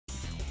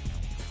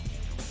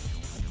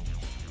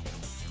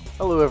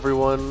Hello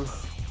everyone,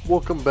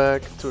 welcome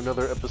back to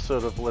another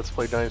episode of Let's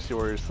Play Dynasty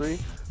Warriors 3.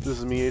 This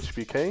is me,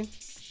 HBK.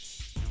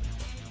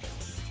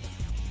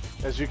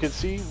 As you can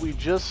see, we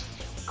just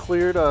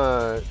cleared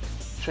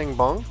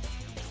Changbang.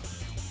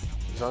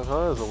 Zhang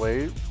has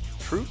away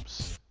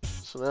troops.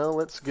 So now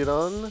let's get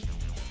on.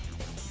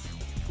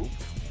 Oop.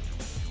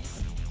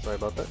 Sorry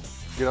about that.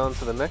 Get on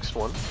to the next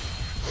one,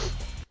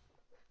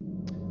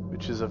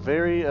 which is a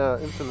very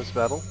infamous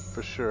battle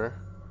for sure.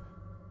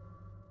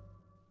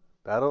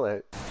 Battle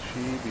at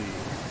Chibi.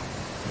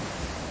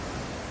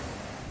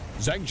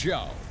 Zhang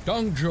Xiao,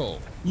 Dong Zhou,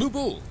 Lu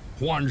Bu,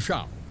 Huan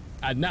Shang.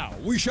 And now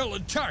we shall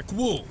attack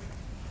Wu.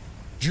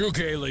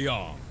 Zhuge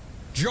Liang,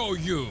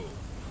 Zhou Yu.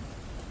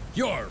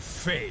 Your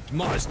fate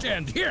must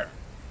end here.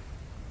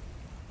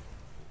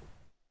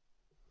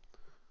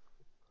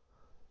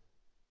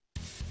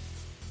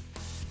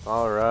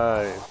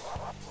 Alright.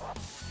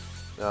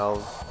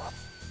 Now,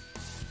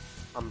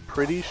 I'm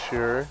pretty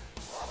sure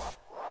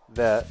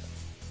that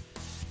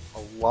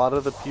a lot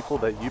of the people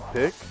that you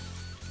pick,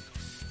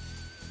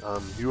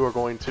 you are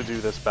going to do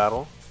this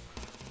battle.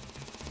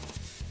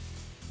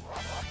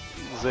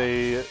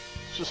 It's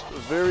just a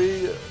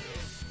very,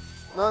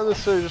 not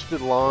necessarily just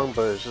been long,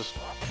 but it's just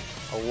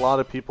a lot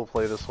of people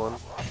play this one.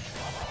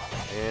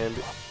 And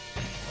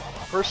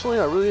personally,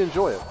 I really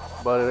enjoy it,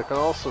 but it can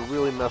also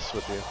really mess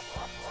with you.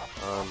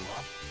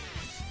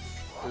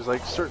 There's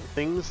like certain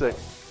things that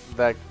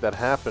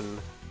happen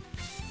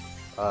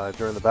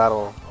during the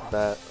battle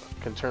that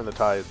can turn the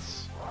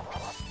tides,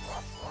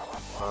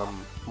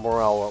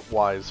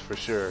 morale-wise for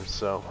sure.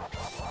 So,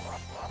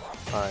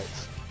 alright.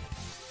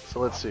 So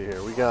let's see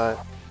here. We're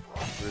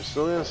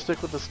still gonna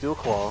stick with the Steel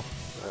Claw.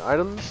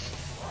 Items.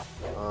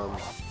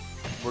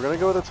 We're gonna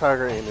go with the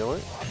Tiger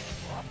Amulet.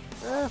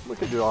 We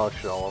can do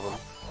actually all of them,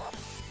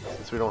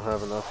 since we don't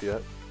have enough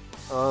yet.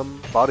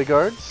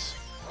 Bodyguards.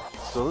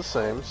 Still the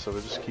same, so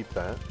we'll just keep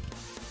that.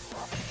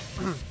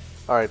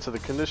 Alright, so the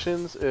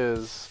conditions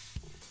is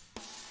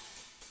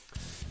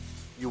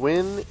you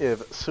win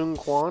if Sun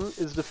Quan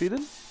is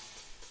defeated,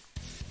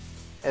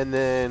 and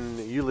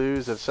then you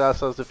lose if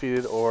Sasa is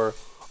defeated, or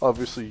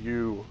obviously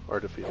you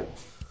are defeated.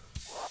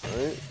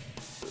 Alright.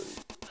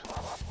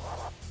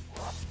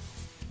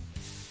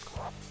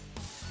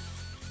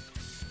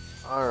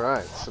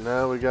 Alright, so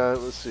now we got,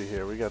 let's see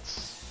here, we got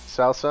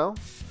Cao Cao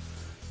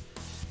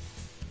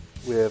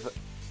with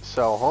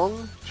Cao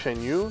Hong,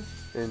 Chen Yu,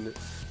 and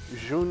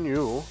Jun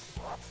Yu.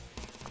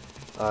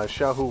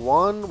 Xiao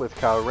Huan with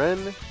Cao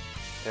Ren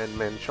and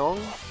Men Chong.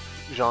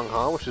 Zhang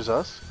Ha, which is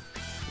us,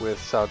 with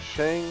Cao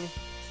Sheng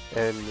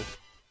and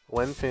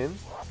Wen Pin.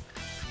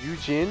 Yu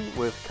Jin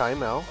with Kai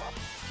Mao.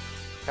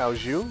 Cao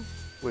Zhu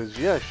with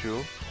Jia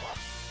Shu.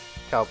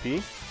 Cao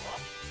Pi.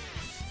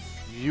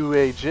 Yu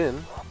A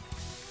Jin.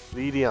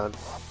 Li Dian.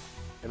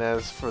 And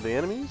as for the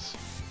enemies,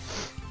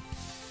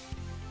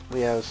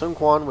 we have Sun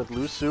Quan with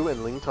Lu Su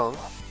and Ling Tong.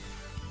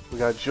 We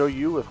got Zhou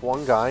Yu with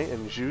Huang Gai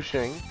and Zhu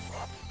Sheng.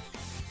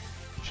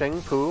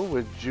 Cheng Pu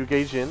with Zhu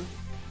Geijin.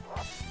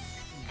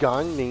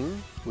 Gang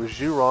Ning with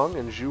Zhu Rong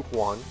and Zhu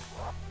Huan.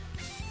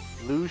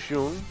 Lu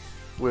Xun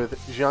with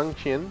Zhang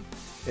Qian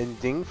and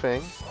Ding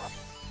Feng.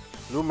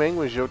 Lu Meng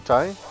with Zhou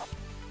Tai.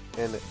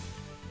 And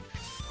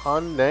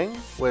Han Deng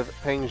with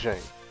Peng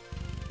Zheng.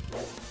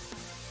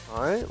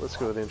 Alright, let's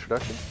go with the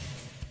introduction.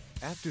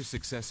 After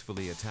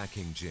successfully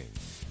attacking Jing,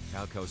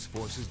 Cao Cao's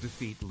forces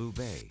defeat Liu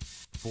Bei,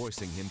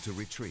 forcing him to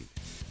retreat.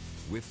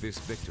 With this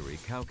victory,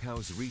 Cao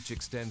Cao's reach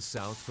extends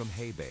south from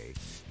Hebei,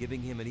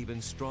 giving him an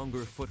even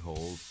stronger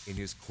foothold in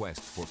his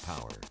quest for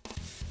power.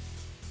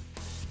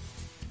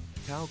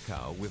 Cao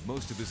Cao, with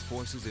most of his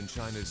forces in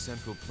China's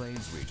Central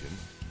Plains region,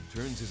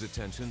 turns his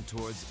attention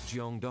towards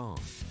Jiangdong,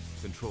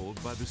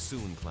 controlled by the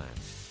Sun clan.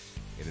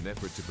 In an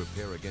effort to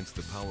prepare against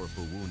the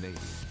powerful Wu Navy,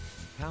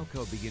 Cao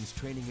Cao begins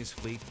training his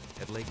fleet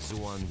at Lake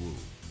Zuanwu.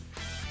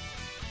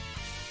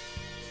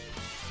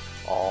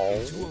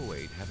 In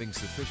 208, having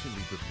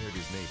sufficiently prepared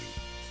his navy,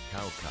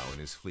 Cao Cao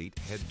and his fleet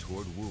head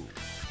toward Wu.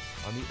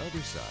 On the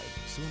other side,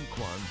 Sun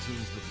Quan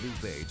teams with Liu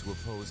Bei to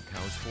oppose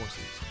Cao's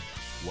forces.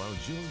 While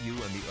Zhou Yu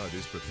and the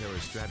others prepare a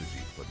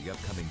strategy for the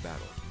upcoming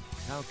battle,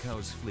 Cao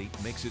Cao's fleet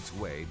makes its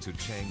way to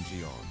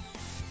Changjiang.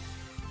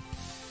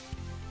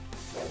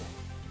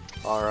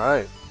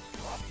 Alright.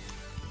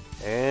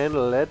 And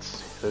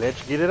let's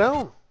get it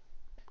on.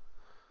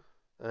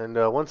 And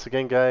once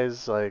again,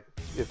 guys, like,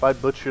 if I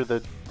butcher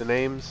the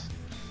names,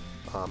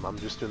 I'm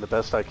just doing the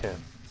best I can.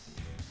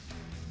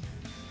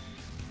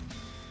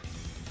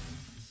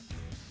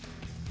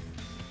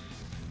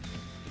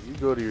 You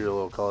go to your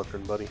little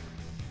cauldron, buddy.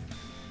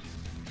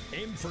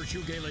 Aim for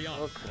Zhuge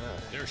Liang. Okay.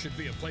 There should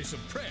be a place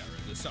of prayer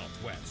in the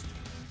southwest.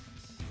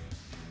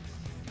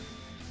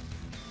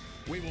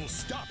 We will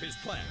stop his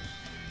plan.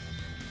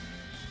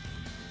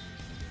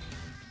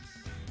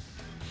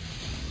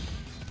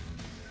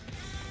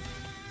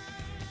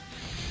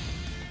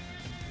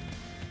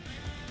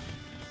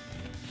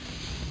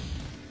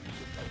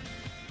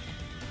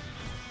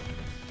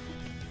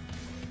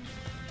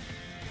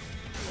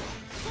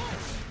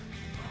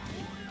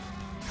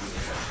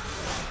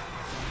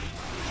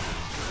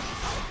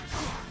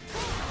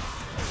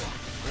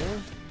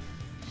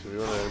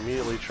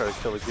 try to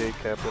kill the gate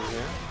captain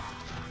here.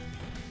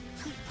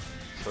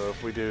 So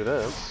if we do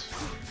this...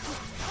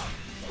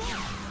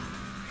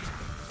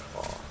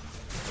 Oh.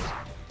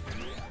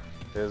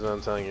 Here's what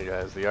I'm telling you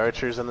guys. The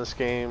archers in this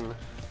game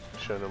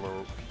show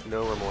no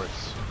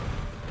remorse.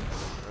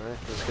 Alright,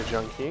 let's get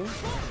Zhang King.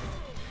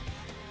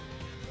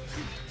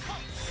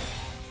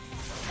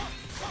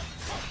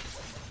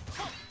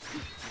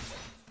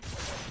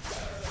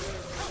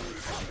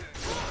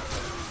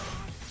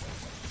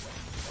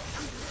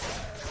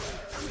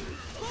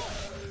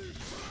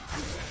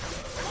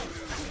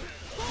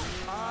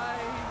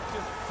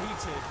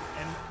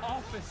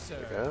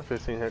 Okay,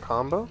 15 hit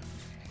combo.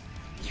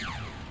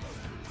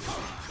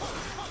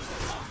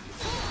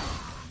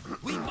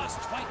 We must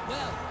fight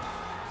well.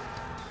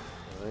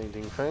 Alright,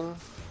 Ding Feng.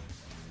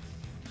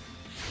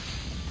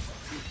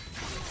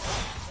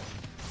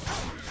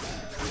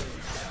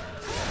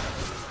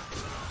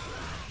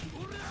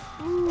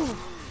 Ooh.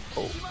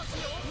 Oh.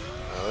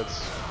 Now let's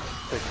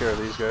take care of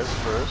these guys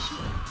first.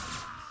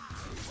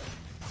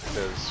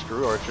 Because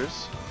screw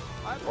archers.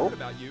 I've heard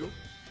about you.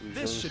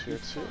 This should be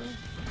too.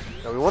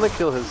 Now we want to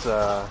kill his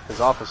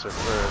officer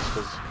first,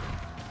 because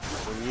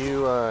when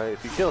you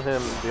if you kill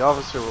him, the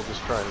officer will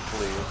just try and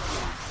flee. Yeah.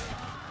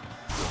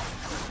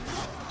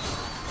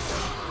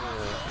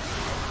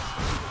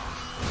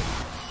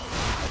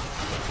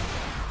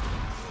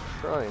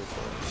 Try and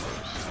kill him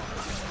first.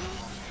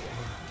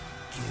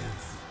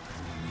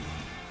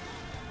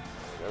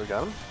 There we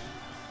got him.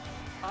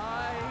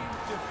 I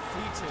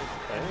defeated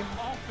an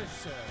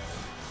officer.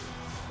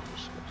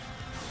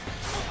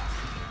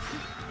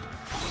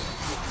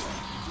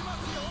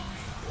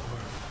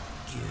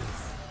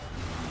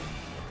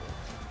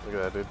 Look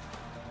at that, dude.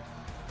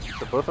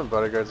 So both of the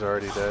bodyguards are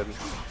already dead.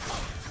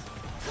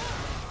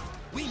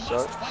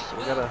 So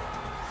we gotta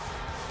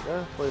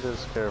play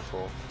this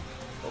careful.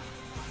 Oh,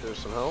 there's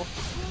some health.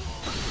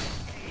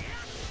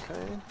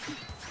 Okay.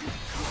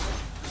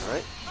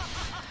 Alright.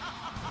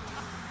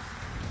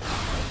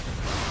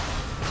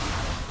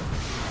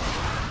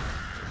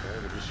 Okay,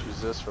 we just use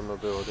this for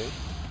mobility.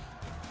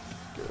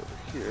 Go over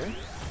here.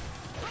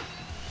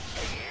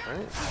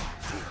 Alright.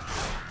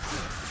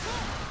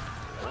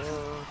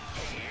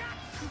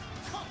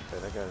 Okay,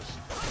 that guy's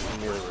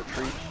immediately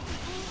retreat.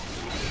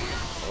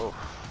 Oh.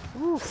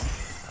 Woo.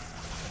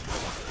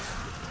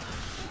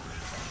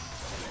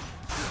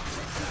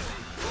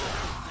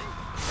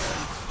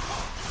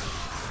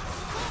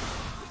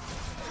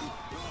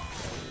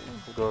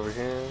 We'll go over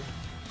here.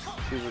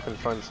 See if we can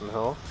find some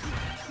health.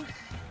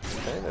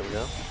 Okay, there we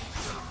go.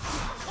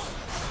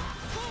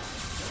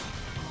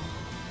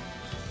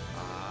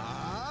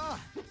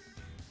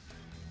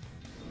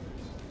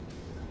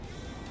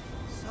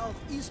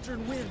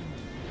 Southeastern wind.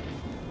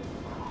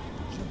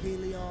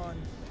 Zhang,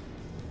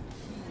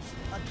 he's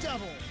a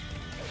devil.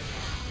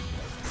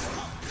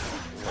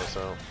 Okay,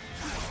 so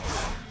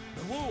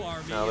The Wu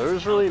army now there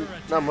was really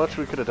not much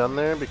we could have done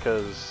there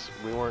because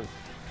we weren't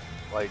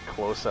like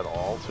close at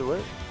all to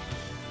it.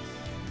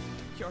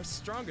 You're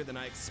stronger than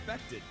I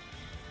expected.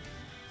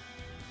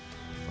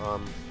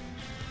 But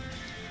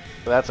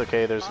that's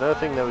okay. There's another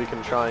thing that we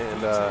can try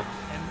and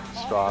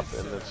stop,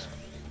 and it's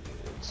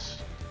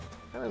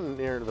kind of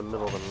near the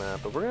middle of the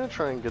map. But we're gonna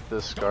try and get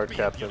this guard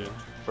captain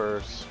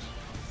first.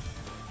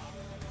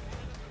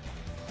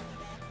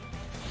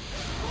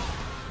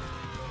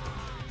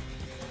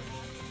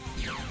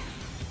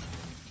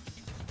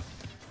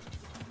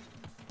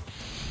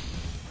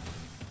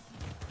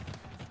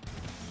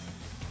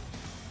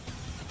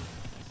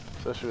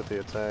 Especially with the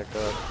attack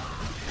up.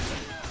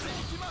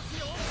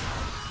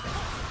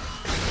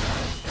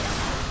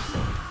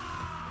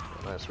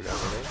 Nice, we got him.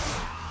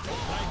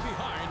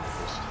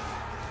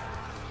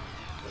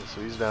 Okay,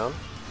 so he's down.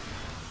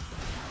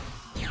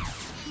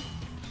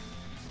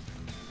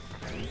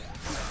 Alright.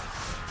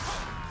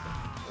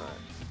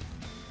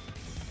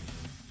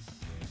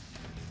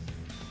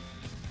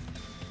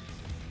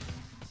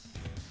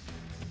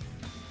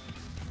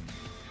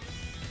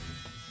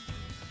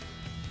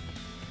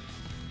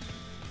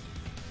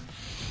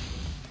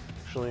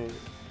 Actually,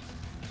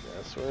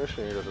 yeah, so we're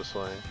actually gonna go this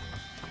way.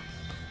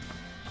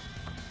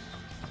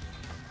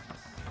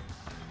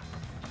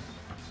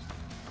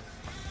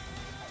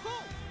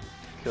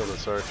 Kill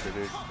this archer,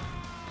 dude.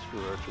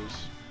 Screw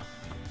archers.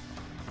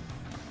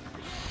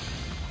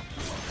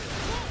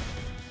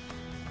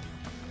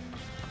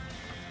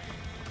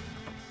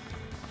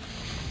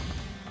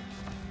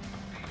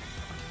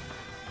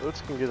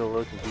 Roads can get a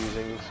little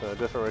confusing, so I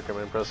definitely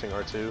recommend pressing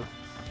R2.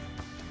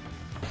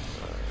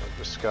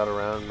 Just scout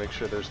around, make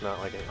sure there's not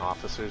like any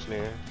officers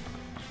near.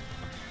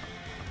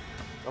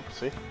 Oh,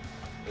 see?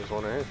 There's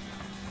one right here.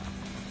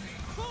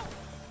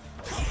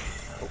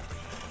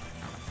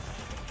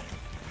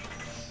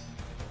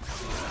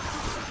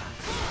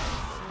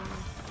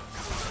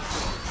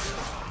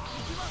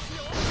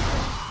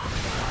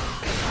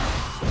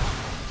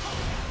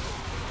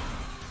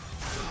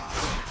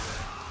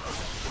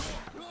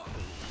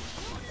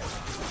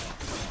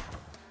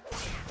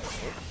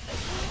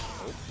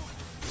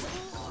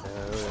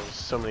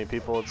 So many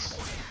people, it's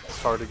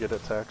It's hard to get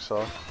attacks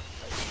off.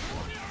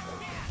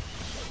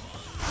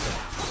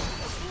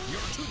 You're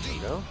too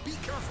deep. Go. Be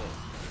careful.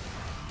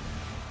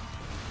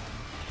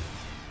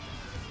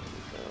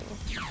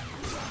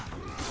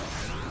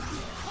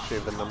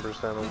 Shave the numbers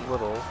down a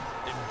little.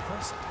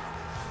 Impressive.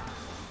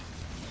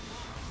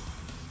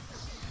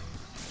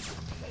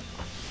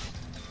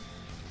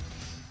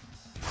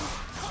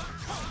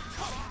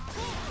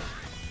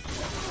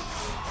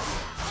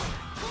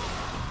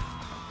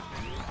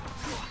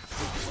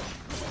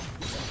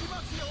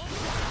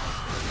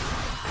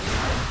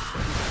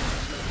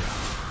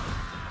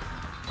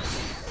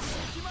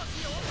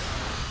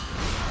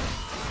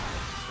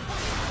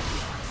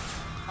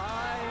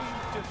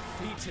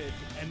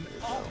 An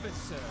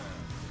officer.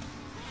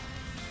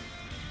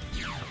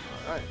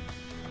 Alright.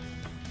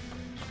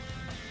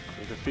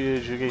 We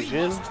defeated Zhuge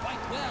Jin. So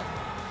Well.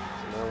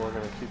 now we're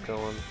gonna keep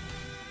going.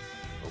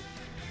 Oh.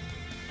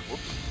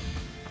 Whoops.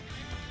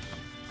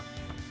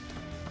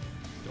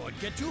 Don't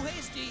get too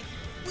hasty.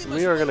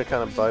 We are gonna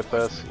kind of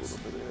bypass a little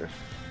bit here.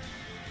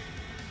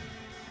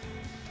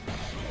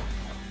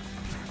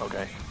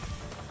 Okay.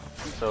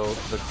 So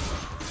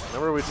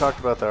remember we talked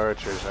about the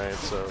archers, right?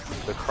 So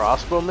the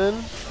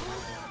crossbowmen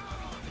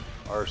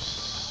are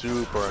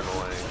super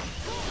annoying.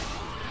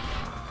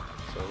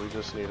 So we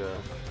just need to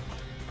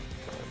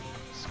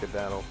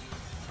skedaddle.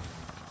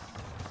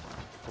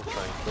 We'll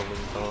try and kill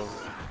them both.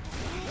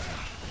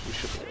 We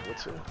should be able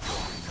to.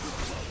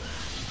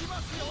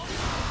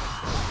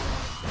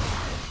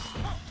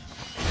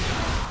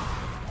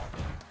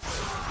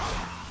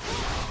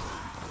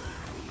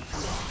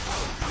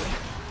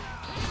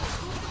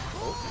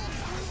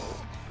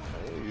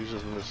 Okay,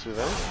 uses Musu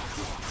there.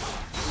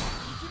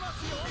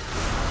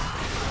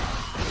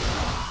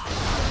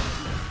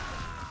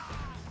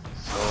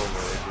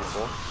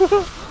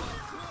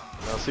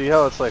 Now see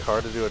how it's like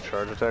hard to do a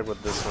charge attack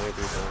with this many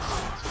people. So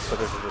it's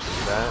better to just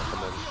do that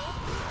and then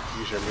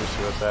use your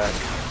Musu attack.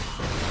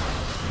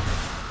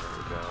 There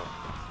we go.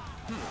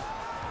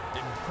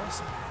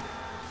 Impressive.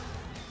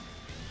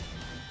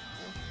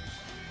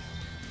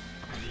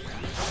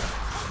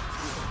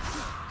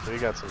 So you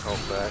got some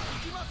health back.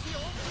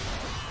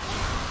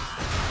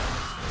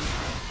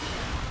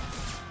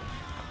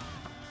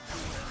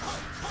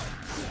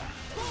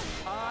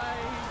 I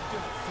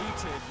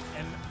defeated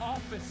an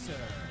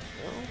officer.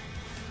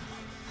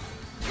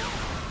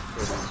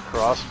 This is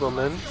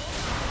crossbowmen.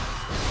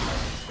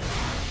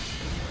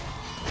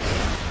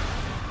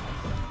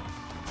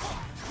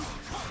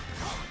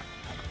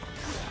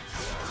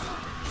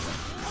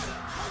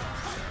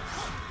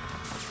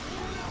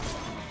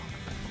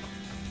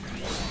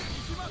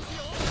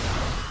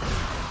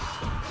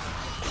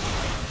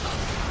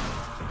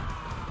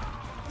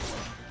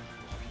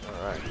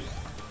 Alright.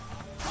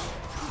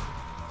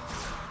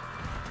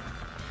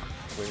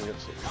 We can get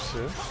some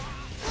soon.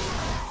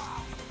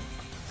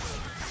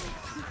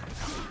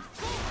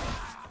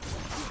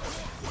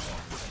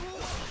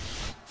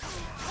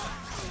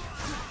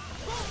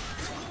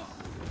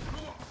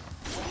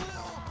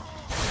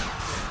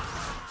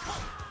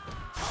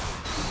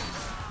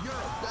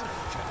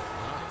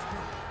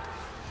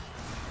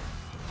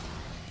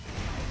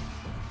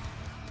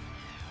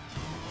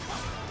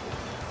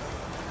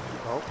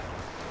 Oh.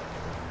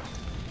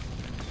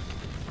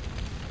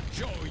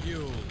 Show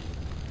you.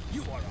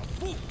 You are a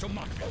fool to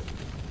mock me.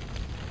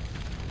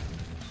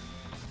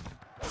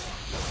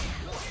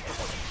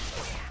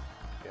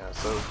 Yeah,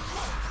 so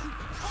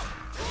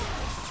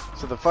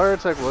the fire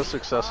attack was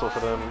successful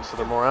for them, so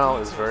their morale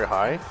is very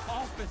high.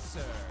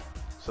 Officer.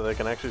 So they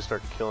can actually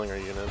start killing our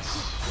units.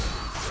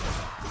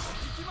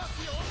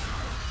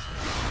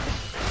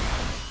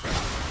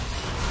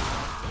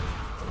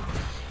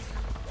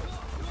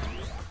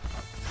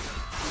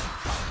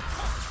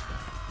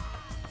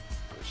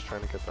 Just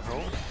trying to get the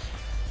home.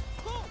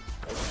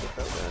 Let's get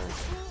that guy.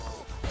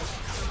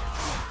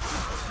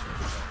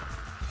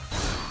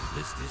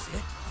 This is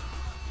it.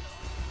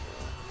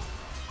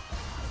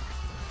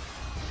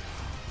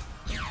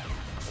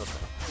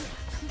 Okay.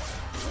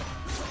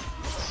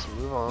 Let's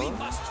move on. We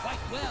must fight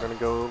well. We're gonna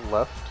go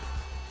left.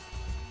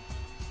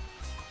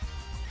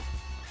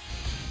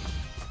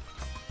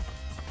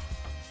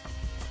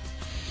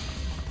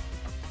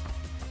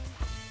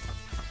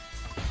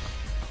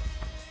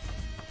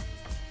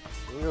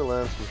 We're gonna go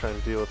left and try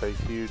and deal with a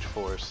huge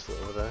force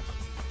over there.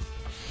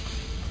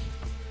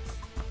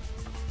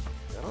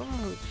 I don't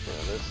know.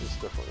 Yeah, this is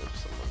definitely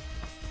someone.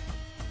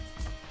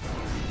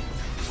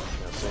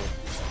 Yeah, see.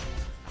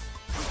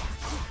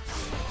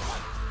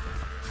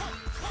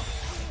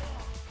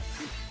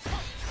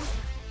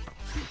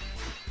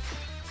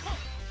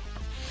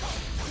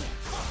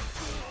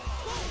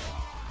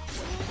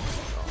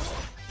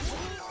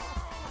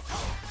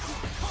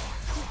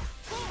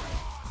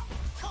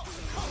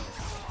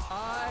 I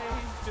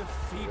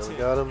defeated we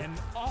got him. an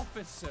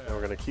officer. And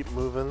we're gonna keep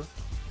moving.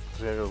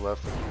 We gotta go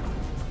left.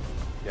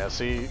 Yeah,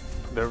 see,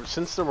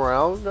 since the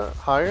morale got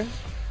higher,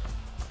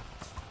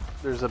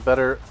 there's a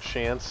better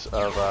chance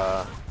of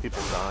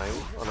people dying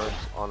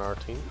on our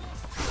team.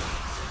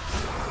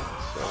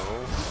 So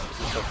we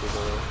just have to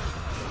go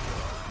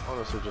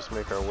honestly just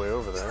make our way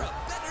over You're there. a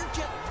better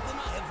general than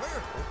I have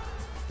heard.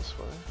 This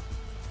way.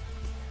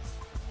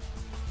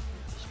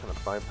 Just gonna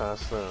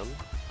bypass them.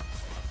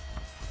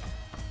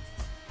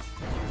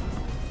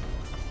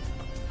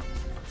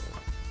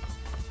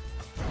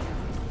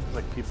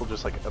 Like people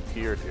just like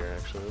appeared here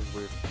actually. It was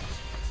weird.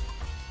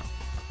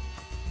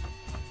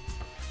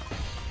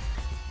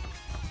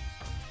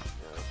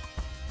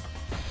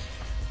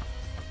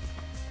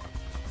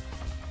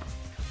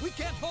 We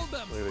can't hold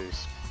them. Look at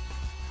these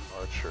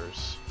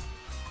archers.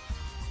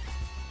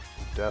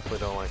 Definitely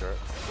don't like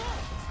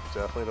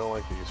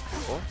these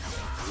people.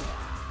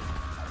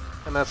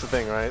 And that's the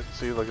thing, right?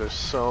 See, look, there's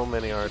so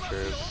many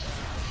archers.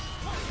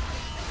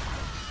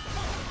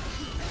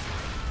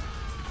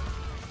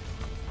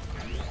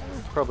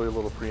 Probably a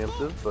little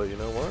preemptive, but you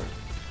know what?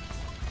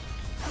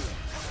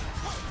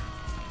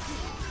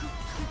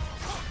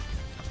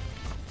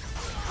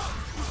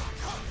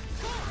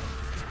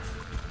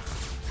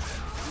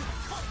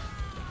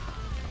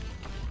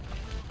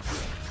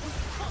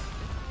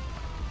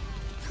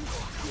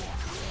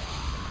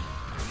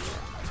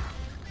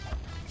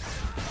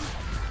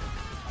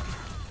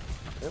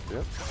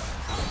 Yep.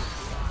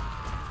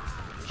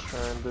 Just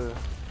trying to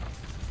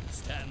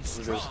Stand move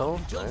strong this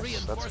home. until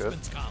Nice, that's good.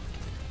 reinforcements come.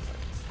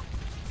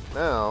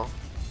 Now,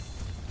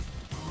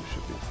 we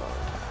should be fine.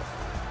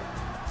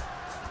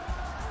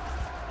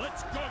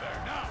 Let's go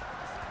there now.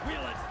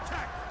 We'll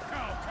attack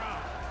Cao Cao.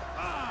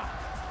 Ah!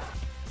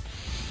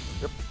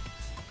 Yep.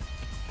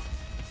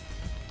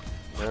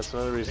 And that's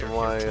another reason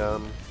why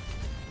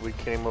we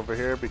came over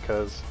here,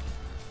 because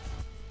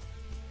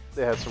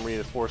they had some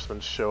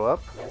reinforcements show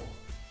up.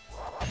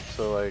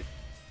 So like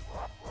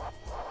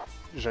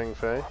Zhang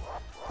Fei.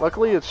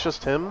 Luckily it's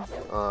just him,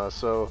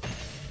 so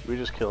we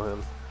just kill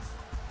him.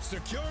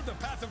 Secure the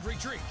path of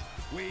retreat.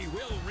 We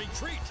will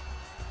retreat.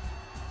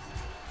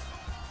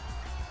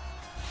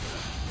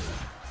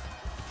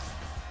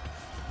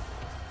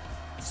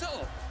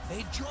 So,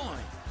 they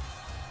join.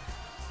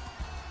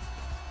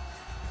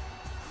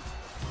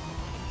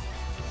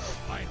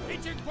 I'm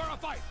itching for a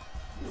fight.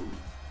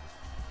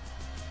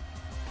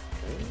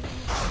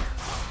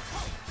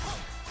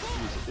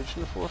 He's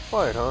itching for a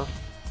fight, huh?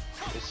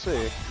 Let's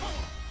see.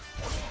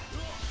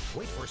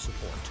 Wait for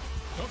support.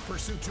 Don't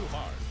pursue too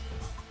hard.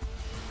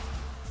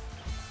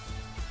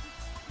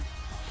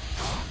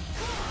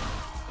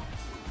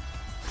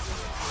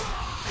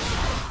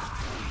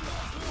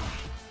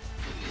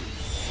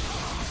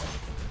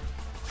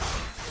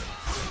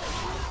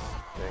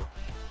 Okay.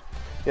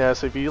 Yeah,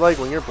 so if you like,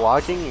 when you're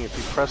blocking, if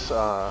you press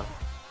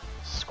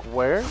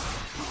square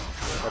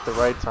at the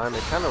right time,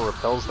 it kind of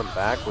repels them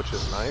back, which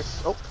is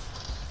nice. Oh,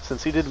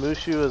 since he did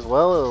Mushu as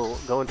well, it'll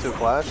go into a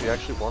flash. He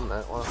actually won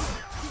that one.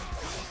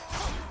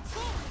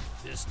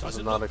 This I was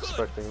doesn't not look good.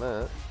 expecting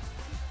that.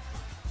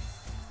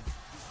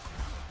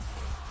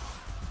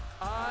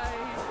 I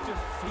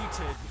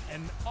defeated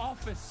an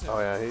officer. Oh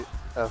yeah,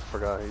 I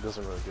forgot, he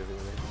doesn't really give you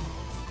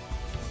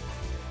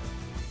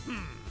any.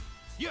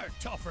 You're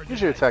tougher Here's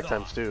than your I attack thought.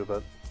 times too,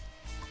 but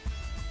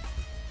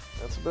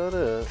that's about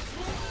it.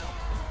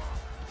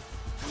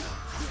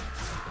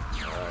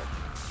 Alright.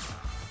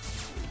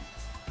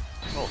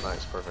 Oh,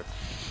 nice, perfect.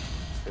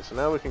 Okay, so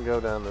now we can go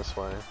down this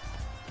way.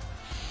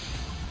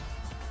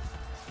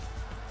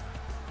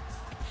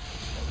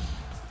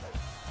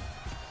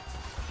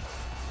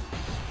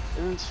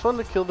 And it's fun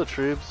to kill the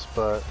troops,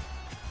 but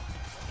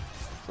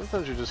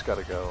sometimes you just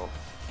gotta go.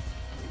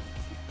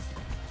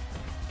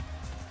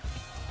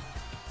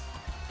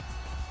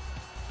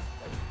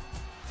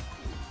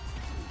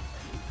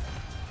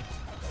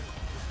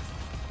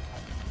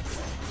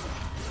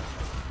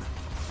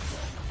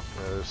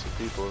 There's some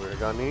people over here.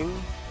 Ganin.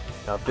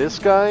 Now this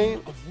guy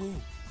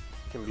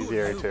can be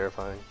very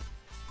terrifying.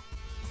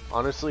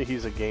 Honestly,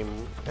 he's a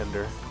game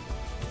ender.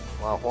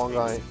 Wow, Huang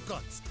guy.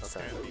 Guts to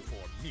stand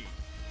before me.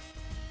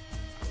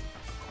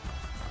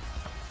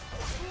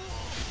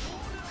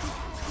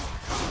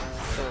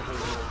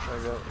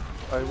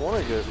 I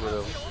want to get rid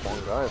of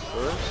Huang guy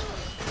first.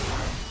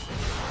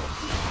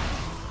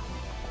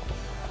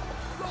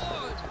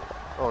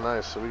 Oh,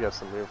 nice. So we got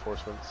some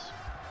reinforcements.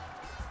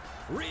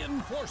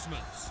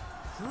 Reinforcements.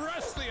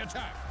 Press the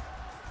attack.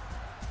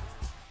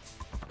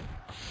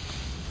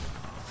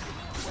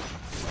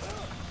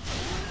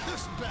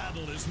 This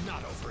battle is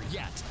not over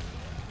yet.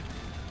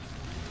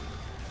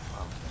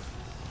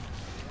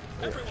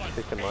 Everyone,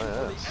 kicking aim my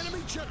for ass. the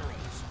enemy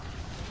generals.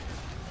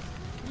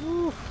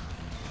 Ooh.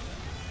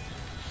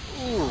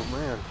 Ooh,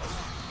 man.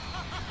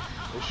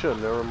 They should.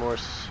 No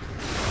remorse.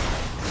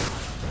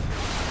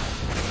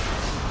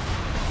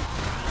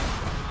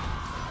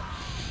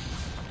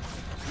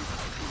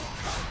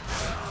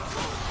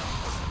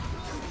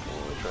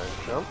 Try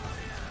and jump.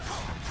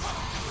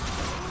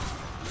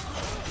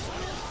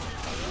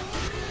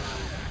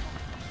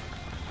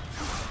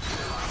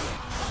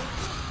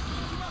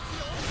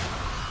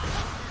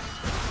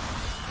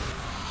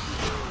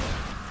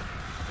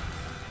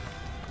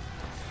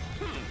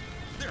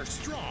 They're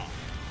strong.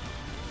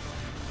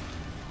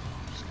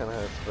 Just kind of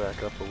have to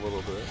back up a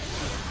little bit.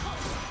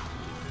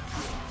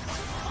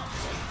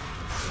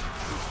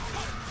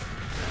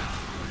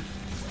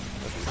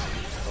 decent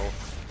health.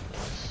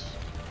 Nice.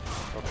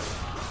 Okay.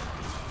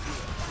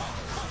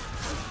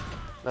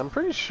 I'm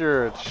pretty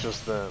sure it's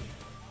just them.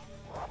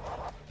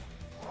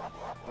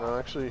 No,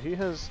 actually, he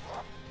has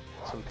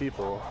some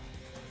people.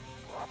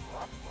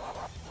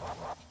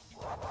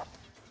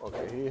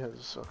 Okay, he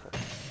has. Okay.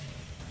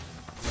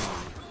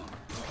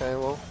 Okay,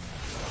 well.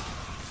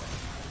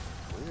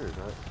 Weird.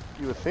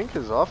 You would think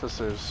his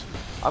officers.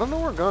 I don't know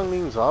where Gong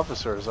Ming's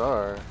officers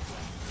are.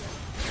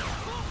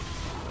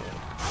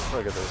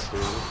 Look at this,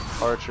 dude.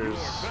 Archers.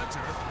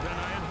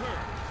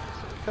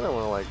 Kind of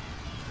want to like.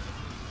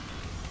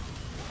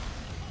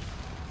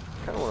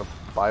 Kind of want to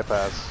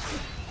bypass.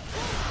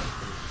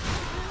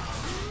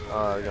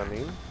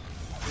 Ganin.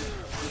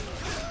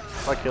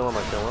 If I kill him,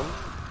 I kill him.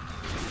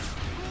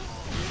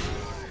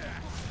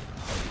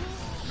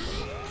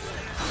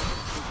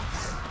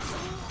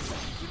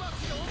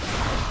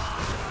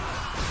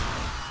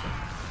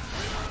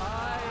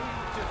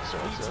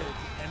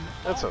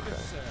 That's okay.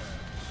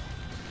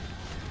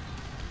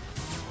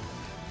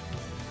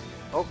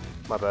 Oh,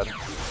 my bad.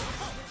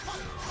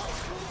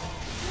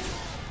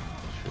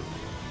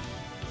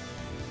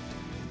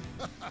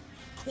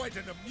 Quite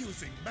an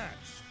amusing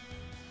match.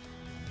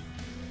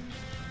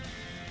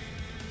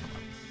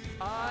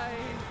 I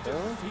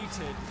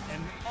defeated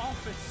an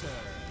officer.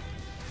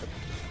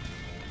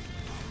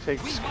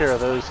 Takes care of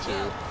those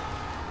two.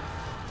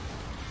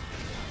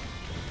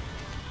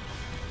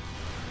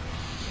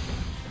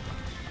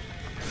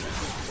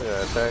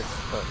 Yeah, attack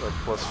like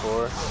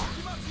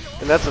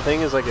 +4, and that's the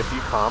thing is like if you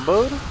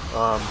comboed,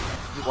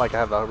 like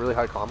have a really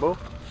high combo,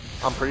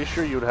 I'm pretty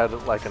sure you would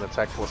have like an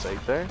attack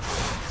 +8 there.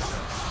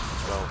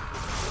 So,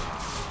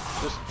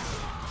 just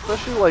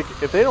especially like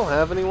if they don't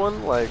have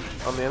anyone like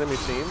on the enemy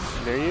team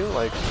near you,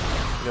 like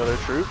you know their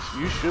troops,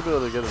 you should be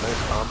able to get a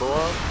nice combo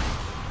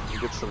off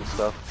and get some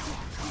stuff.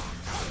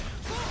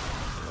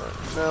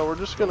 Right, now we're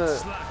just gonna.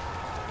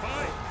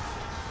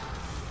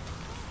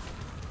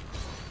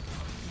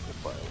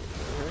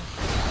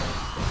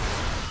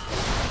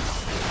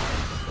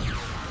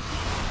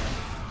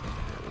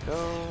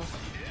 Go.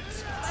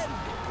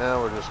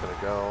 Now we're just gonna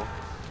go.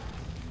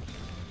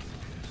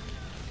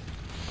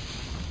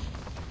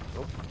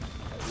 Nope.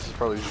 This is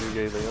probably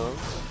Zhuge Liang.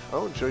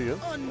 Oh, Zhou.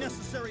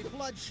 Unnecessary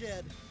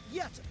bloodshed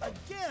yet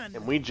again.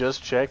 And we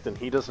just checked, and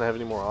he doesn't have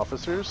any more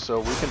officers, so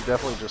we can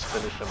definitely just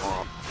finish him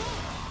off.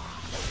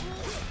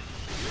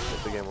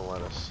 If the game will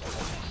let us.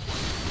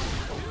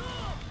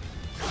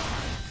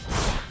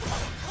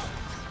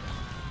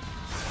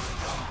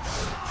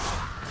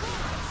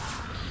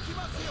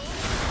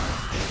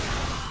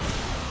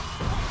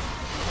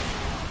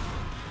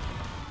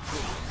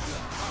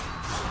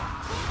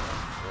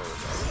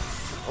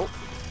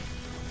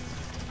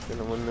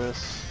 Gonna win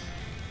this.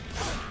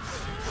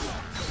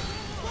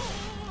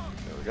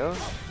 There we go.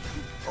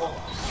 Oh!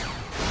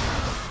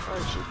 I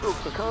actually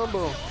broke the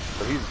combo.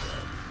 But he's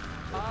dead.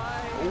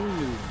 I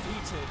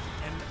defeated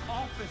an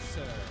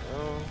officer.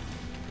 Oh.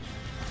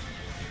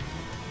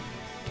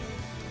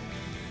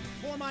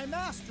 For my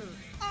master,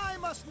 I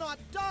must not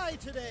die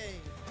today.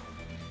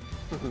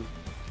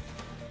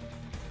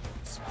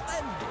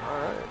 Splendid.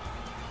 Alright.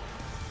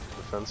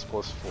 Defense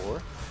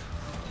 +4.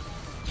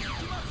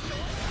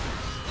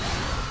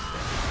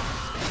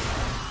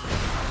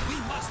 We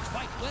must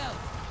fight well.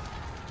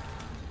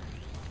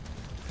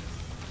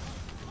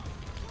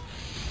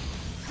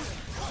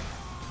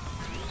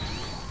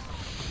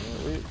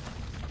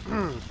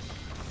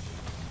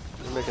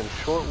 We're making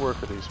short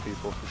work of these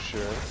people for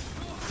sure.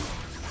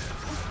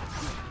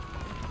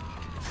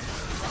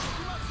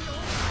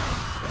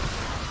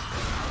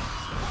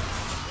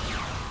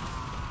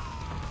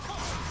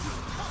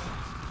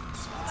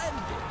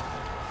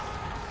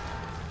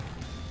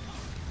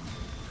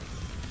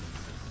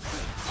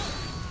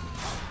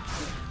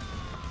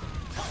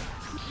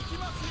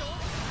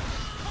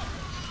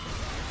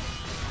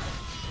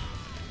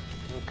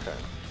 Okay.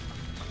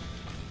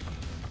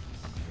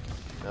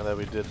 Now that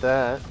we did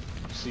that,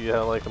 see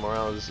how like the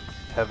morale is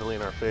heavily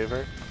in our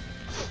favor.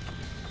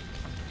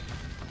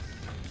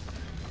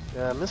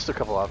 Yeah, I missed a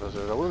couple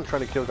officers. I wasn't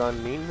trying to kill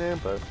Gan Min there,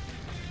 but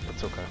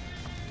that's okay.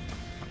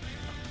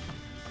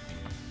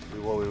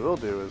 What we will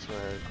do is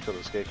kill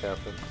this gate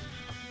captain.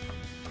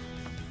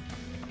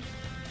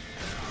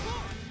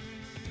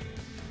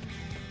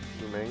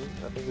 Ming,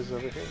 I think, is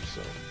over here,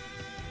 so.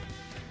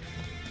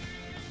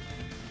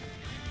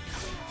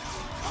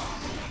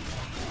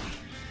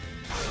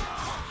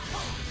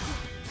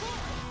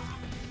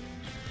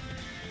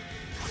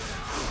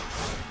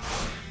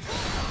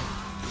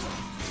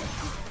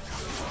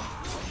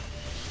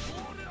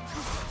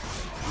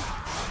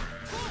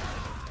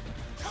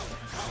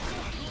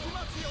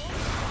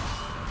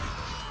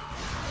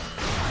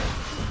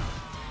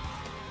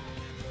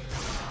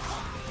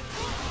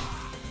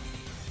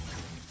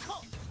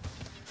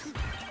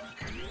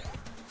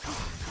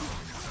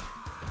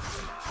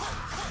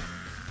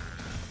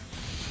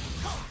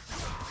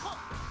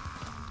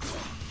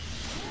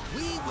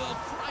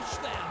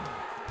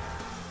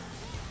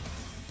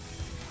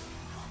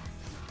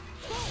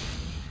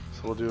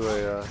 We'll do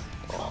a,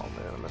 oh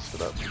man, I messed messed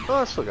it up. Oh,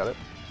 I still got it.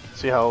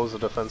 See how it was a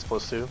defense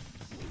 +2?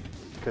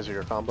 Because of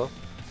your combo?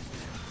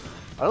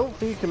 I don't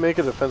think you can make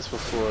a defense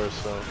with 4,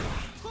 so...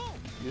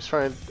 You just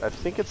try and... I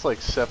think it's like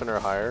 7 or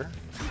higher.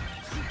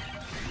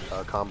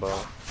 Combo.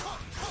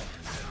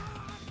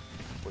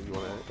 What you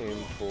want to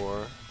aim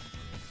for.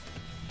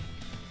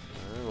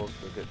 Alright,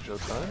 we'll get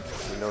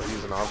Jotai. We know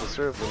he's an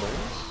officer of the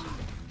lanes.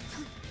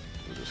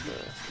 We're just gonna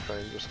try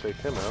and just take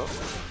him out.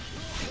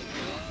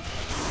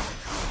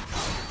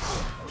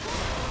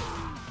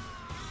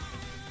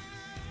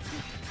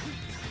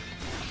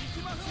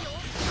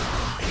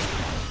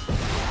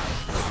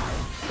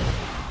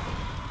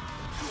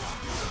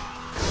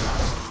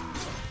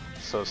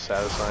 So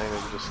satisfying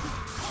and just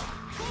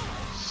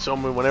so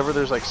many, whenever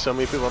there's like so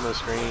many people on the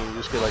screen, you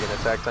just get like an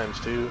attack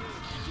 ×2.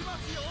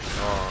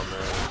 Oh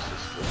man, it's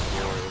just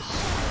glorious.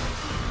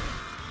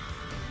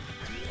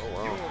 Oh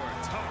wow.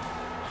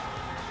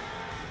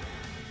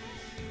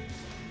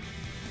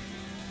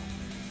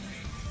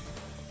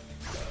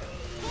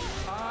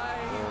 I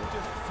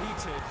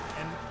defeated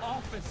an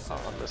officer. Oh,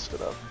 I messed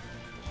it up.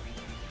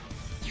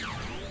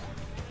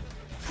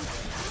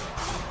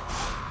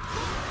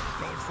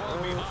 Don't fall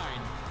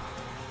behind.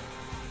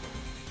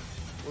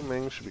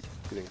 Ming should be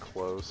getting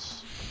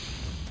close.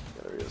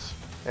 Yeah, there he is.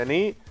 And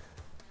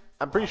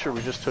I'm pretty sure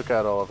we just took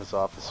out all of his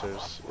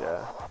officers.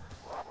 Yeah.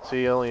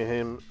 See,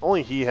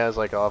 only he has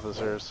like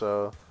officers,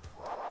 so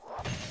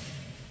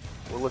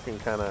we're looking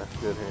kind of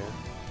good here.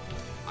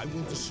 I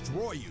will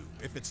destroy you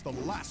if it's the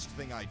last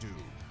thing I do.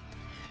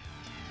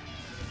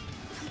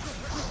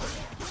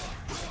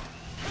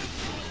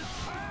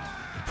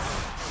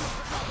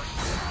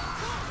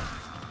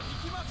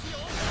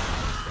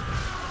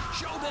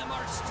 Show them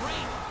our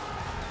strength.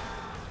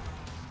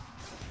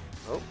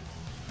 Oh.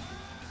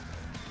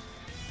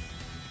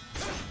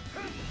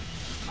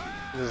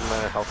 It doesn't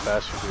matter how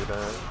fast you do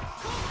that.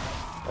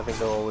 I think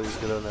they'll always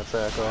get an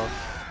attack off.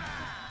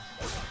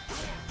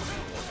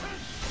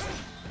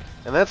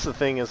 And that's the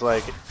thing is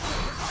like,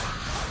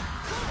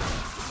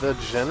 the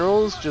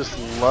generals just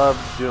love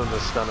doing the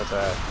stun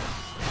attack.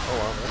 Oh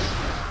wow.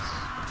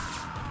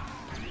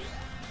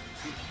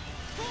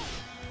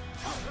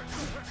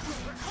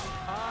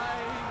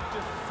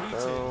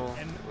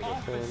 An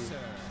officer.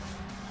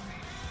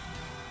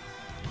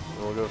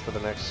 We'll go for the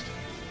next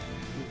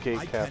gate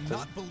captain. I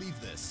cannot believe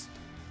this.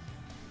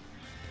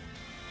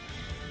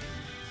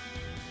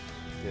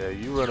 Yeah,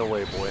 you run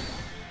away, boy.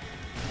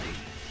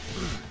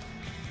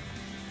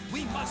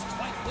 We must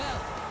fight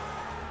well.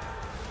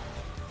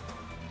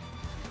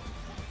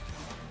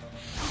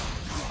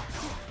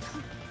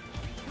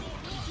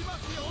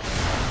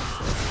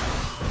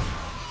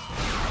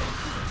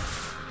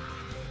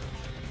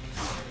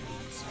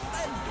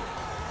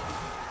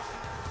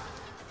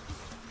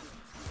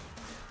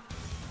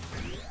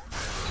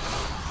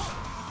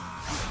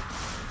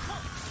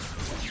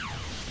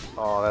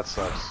 Oh, that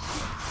sucks.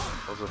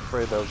 I was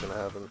afraid that was gonna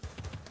happen.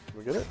 Can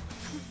we get it?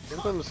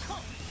 Sometimes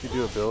if you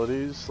do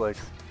abilities, like,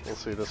 we'll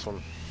see this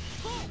one.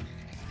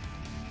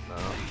 No,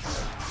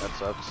 that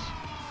sucks.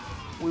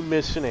 We're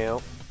missing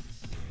out.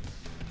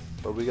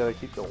 But we gotta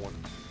keep going.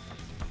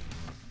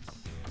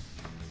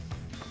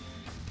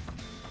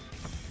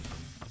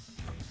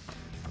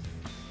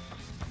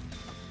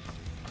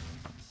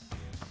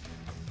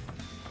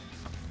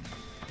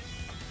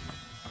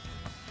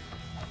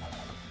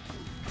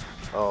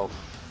 Oh.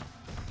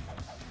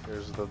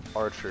 Here's the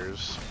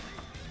archers.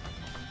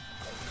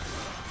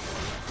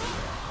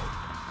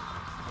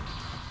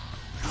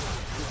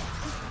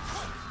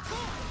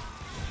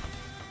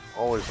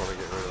 Always want to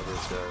get rid of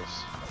these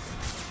guys.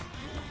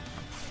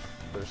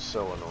 They're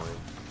so annoying.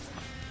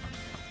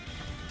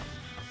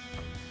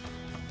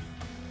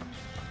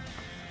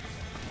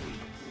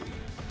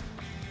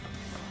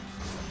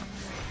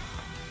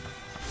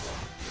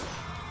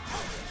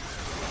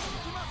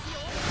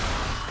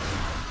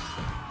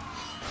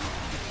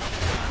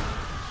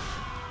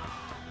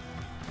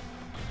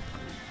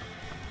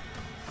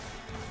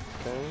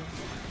 Okay.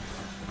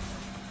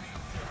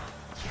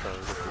 Let's try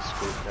and get this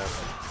gate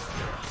captain.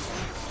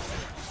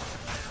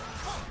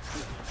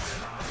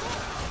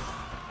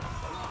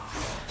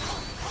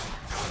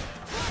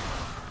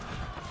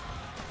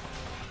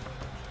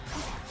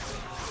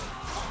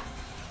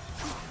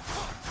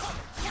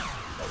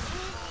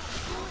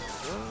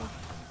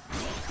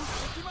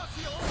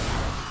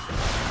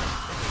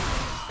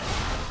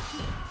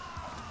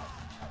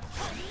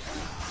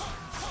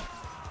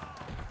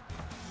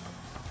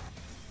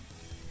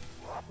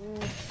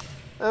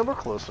 And we're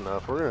close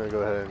enough. We're gonna go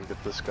ahead and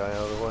get this guy out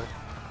of the way.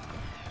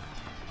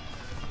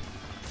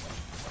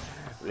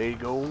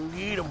 Let's go and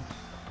get him.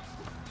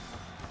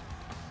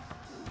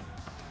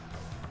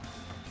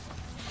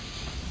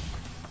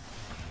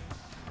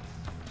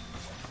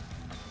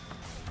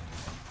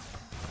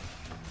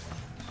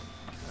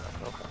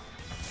 Okay.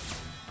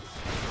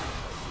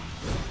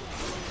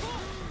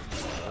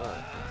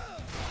 Alright.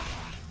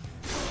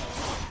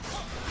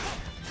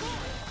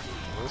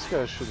 This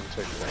guy shouldn't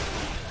take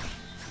damage.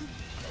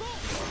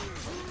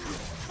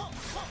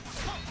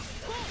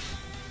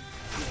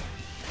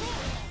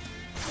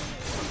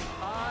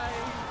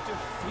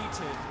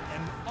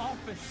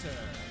 officer.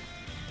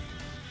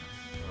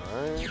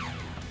 Alright.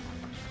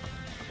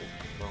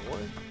 Wrong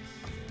way.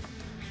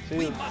 See,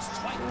 We must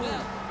fight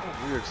well.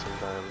 weird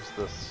sometimes,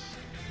 this...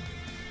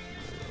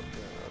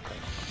 Okay.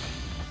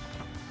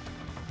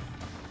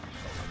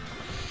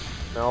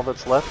 Now all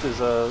that's left is,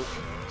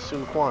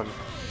 Sun Quan.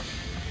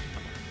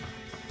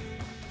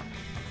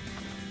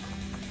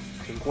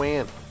 Sun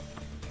Quan.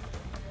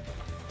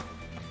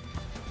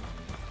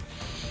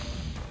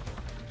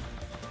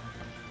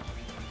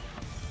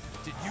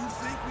 Did you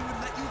think we would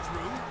let you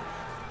through?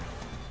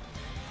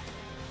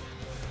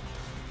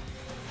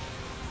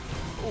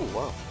 Oh,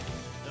 wow.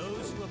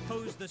 Those who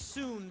oppose the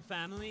Soon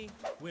family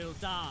will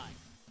die.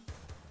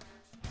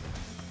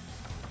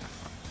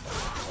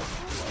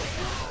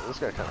 Oh, this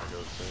guy kind of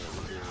goes through.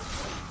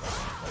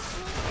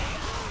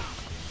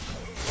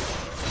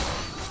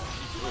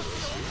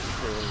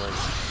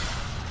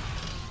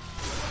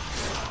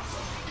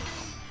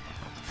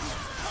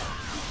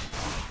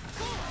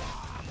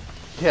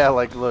 Yeah,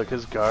 like, look,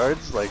 his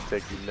guards, like,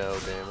 take no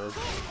damage.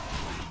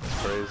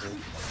 It's crazy.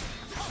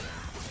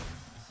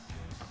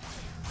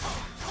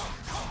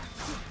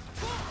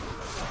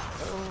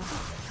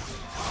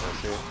 I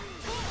see.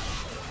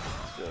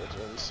 These guys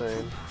are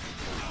insane.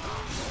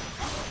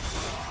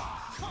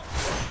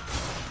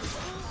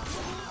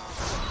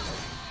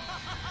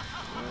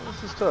 This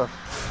is tough.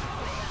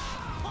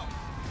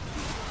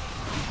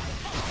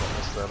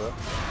 Mess that up.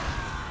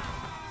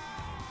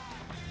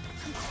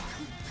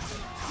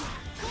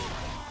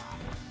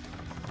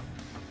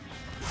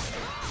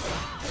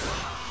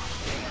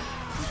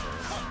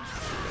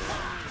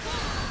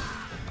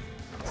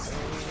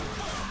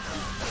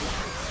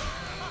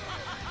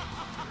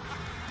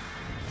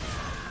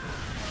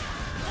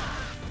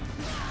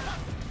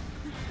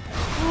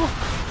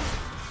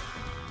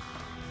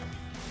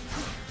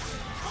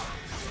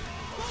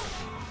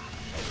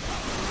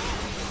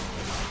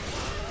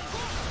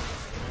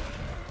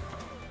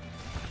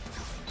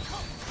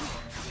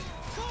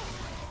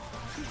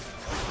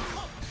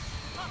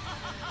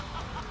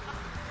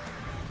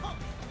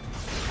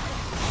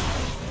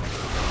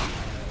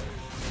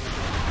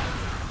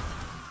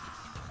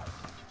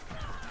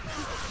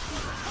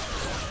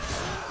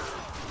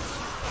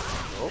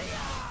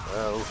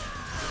 Oh,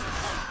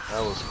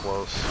 that was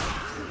close.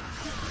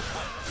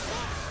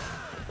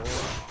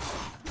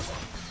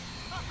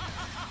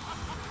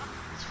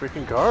 It's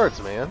freaking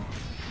guards, man.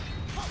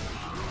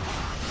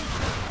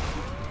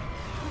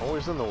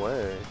 Always in the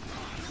way.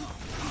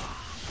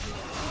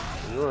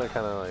 You want to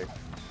kind of like...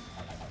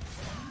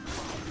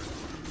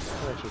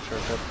 actually turn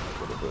that a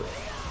little bit.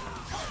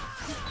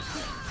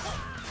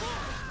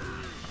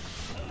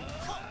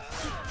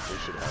 We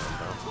should have him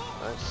now.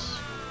 Nice.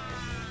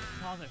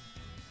 Father,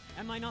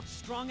 am I not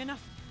strong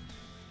enough?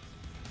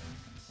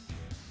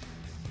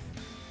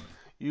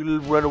 You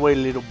run away,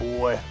 little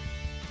boy.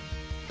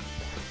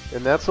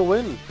 And that's a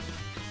win.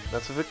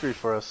 That's a victory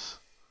for us.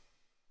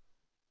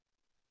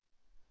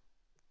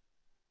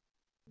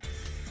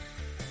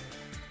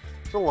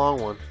 It's a long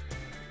one.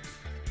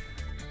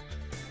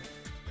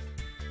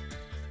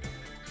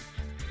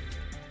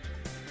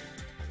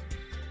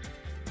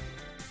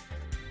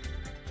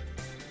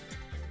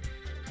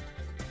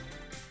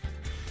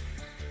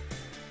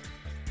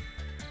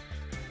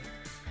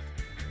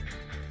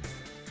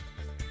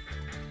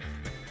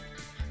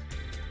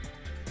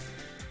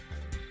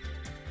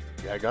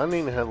 Yeah,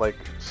 Gandhin had like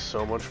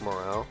so much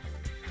morale.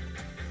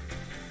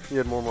 He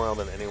had more morale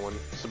than anyone.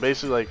 So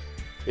basically, like,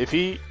 if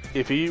he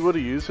would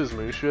have used his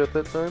Mushu at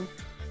that time,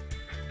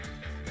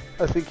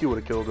 I think he would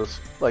have killed us.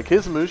 Like,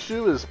 his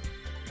Mushu is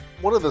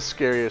one of the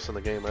scariest in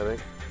the game, I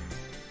think.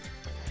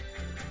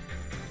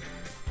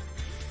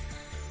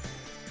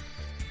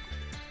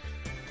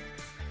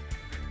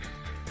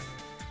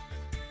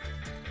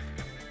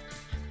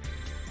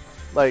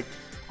 Like,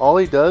 all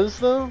he does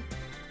though,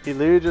 he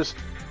literally just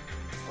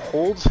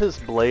holds his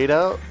blade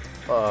out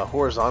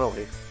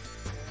horizontally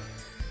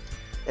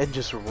and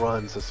just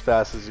runs as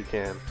fast as he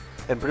can.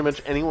 And pretty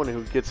much anyone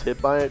who gets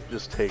hit by it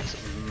just takes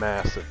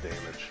massive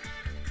damage.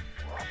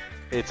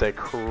 It's a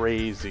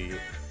crazy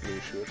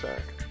Mushu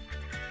attack.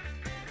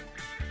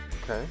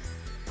 Okay.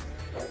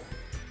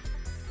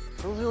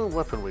 That was the only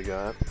weapon we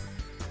got.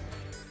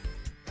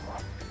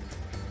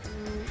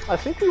 I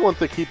think we want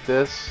to keep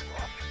this,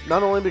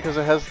 not only because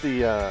it has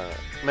the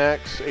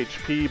max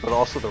HP, but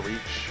also the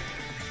reach.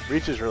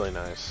 Reach is really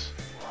nice.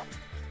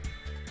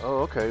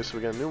 Oh, okay, so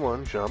we got a new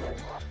one, jump.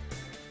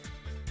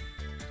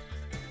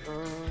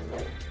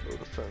 No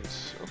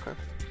defense, okay.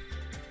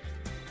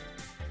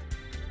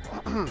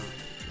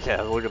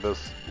 Yeah, look at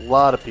this. A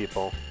lot of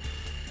people.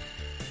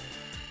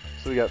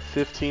 So we got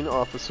 15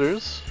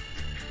 officers.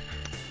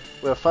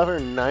 We have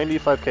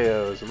 595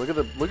 KOs, and look at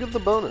the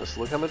bonus.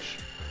 Look how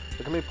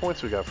many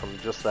points we got from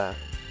just that.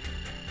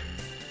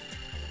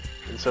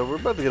 And so we're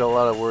about to get a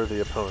lot of worthy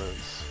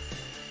opponents.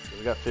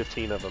 We got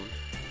 15 of them.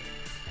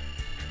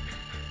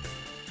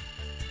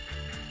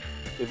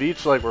 If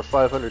each like were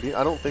 500,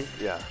 I don't think.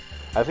 Yeah,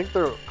 I think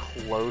they're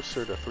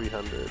closer to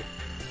 300.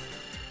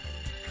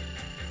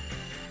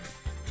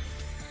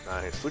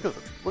 Nice. Look at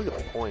Look at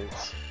the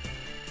points.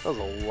 That was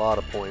a lot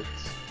of points.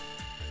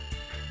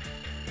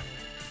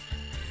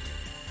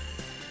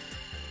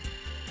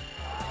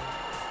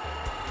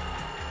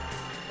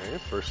 Okay,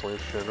 first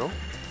Lance General.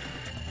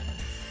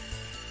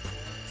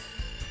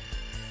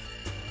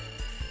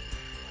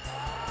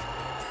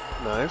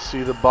 Nice.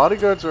 See, the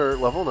bodyguards are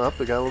leveling up.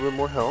 They got a little bit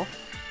more health.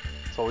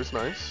 It's always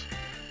nice.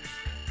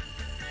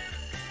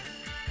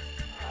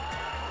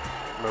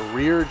 And a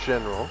rear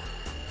general.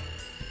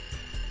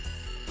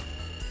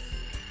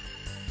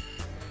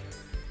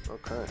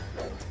 Okay.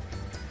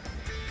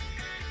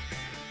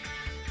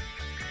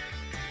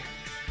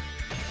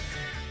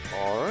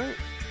 Alright.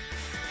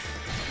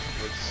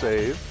 Let's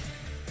save.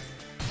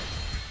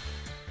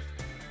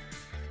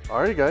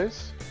 Alrighty,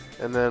 guys.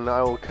 And then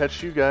I will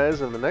catch you guys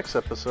in the next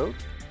episode.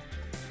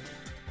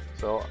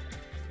 So,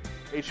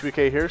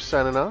 HBK here,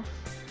 signing off.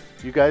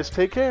 You guys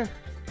take care.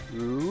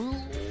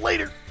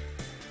 Later.